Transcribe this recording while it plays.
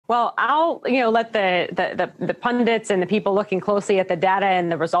Well, I'll let the pundits and the people looking closely at the data and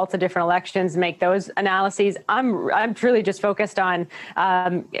the results of different elections make those analyses. I'm truly just focused on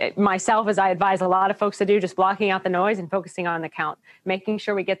myself, as I advise a lot of folks to do, just blocking out the noise and focusing on the count, making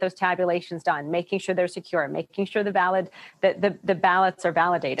sure we get those tabulations done, making sure they're secure, making sure the ballots are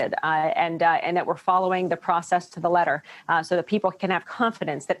validated, and that we're following the process to the letter, so that people can have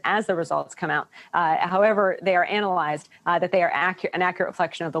confidence that as the results come out, however they are analyzed, that they are an accurate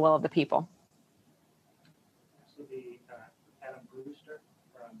reflection of the will of the people.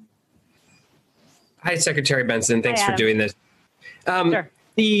 Hi, Secretary Benson. Thanks for doing this. Sure.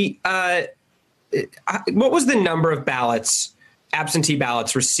 What was the number of ballots, absentee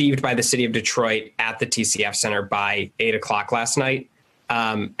ballots, received by the city of Detroit at the TCF Center by 8 o'clock last night?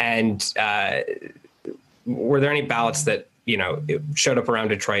 And were there any ballots that showed up around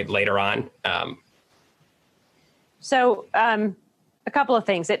Detroit later on? A couple of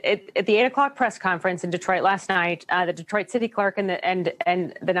things. At the 8 o'clock press conference in Detroit last night, the Detroit city clerk and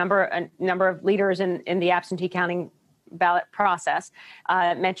the number of leaders in the absentee counting ballot process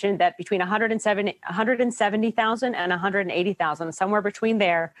mentioned that between 170,000 and 180,000, somewhere between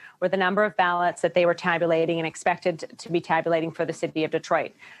there, were the number of ballots that they were tabulating and expected to be tabulating for the city of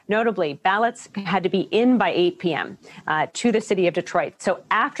Detroit. Notably, ballots had to be in by 8 p.m. To the city of Detroit. So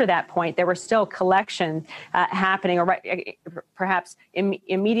after that point, there was still collection happening, or perhaps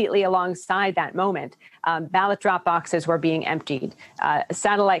immediately alongside that moment, ballot drop boxes were being emptied.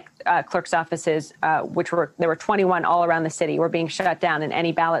 Satellite clerk's offices, there were 21 all around the city, were being shut down, and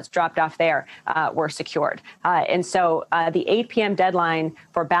any ballots dropped off there were secured. And so the 8 p.m. deadline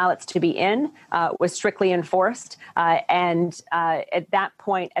for ballots to be in was strictly enforced. And at that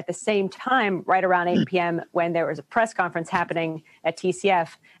point, at the same time, right around 8 p.m., when there was a press conference happening at TCF,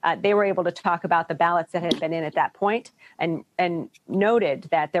 they were able to talk about the ballots that had been in at that point, and noted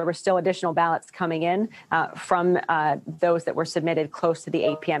that there were still additional ballots coming in from those that were submitted close to the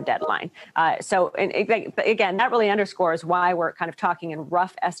 8 p.m. deadline. Again, that really underscores why we're kind of talking in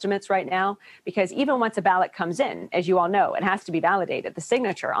rough estimates right now, because even once a ballot comes in, as you all know, it has to be validated. The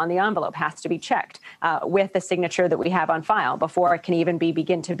signature on the envelope has to be checked with the signature that we have on file before it can even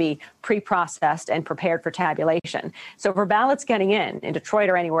begin to be pre-processed and prepared for tabulation. So for ballots getting in Detroit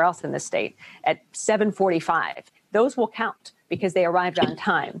or anywhere else in the state at 7:45, those will count because they arrived on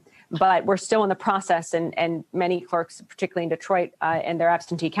time. But we're still in the process, and many clerks, particularly in Detroit and their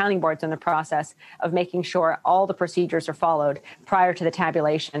absentee counting boards, in the process of making sure all the procedures are followed prior to the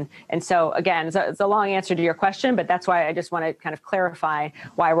tabulation. And so, again, it's a long answer to your question, but that's why I just want to kind of clarify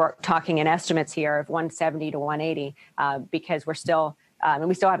why we're talking in estimates here of 170 to 180, because we're still, and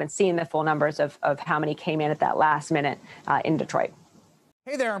we still haven't seen the full numbers of how many came in at that last minute in Detroit.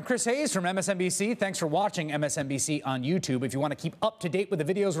 Hey there, I'm Chris Hayes from MSNBC. Thanks for watching MSNBC on YouTube. If you want to keep up to date with the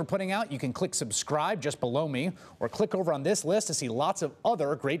videos we're putting out, you can click subscribe just below me, or click over on this list to see lots of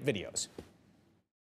other great videos.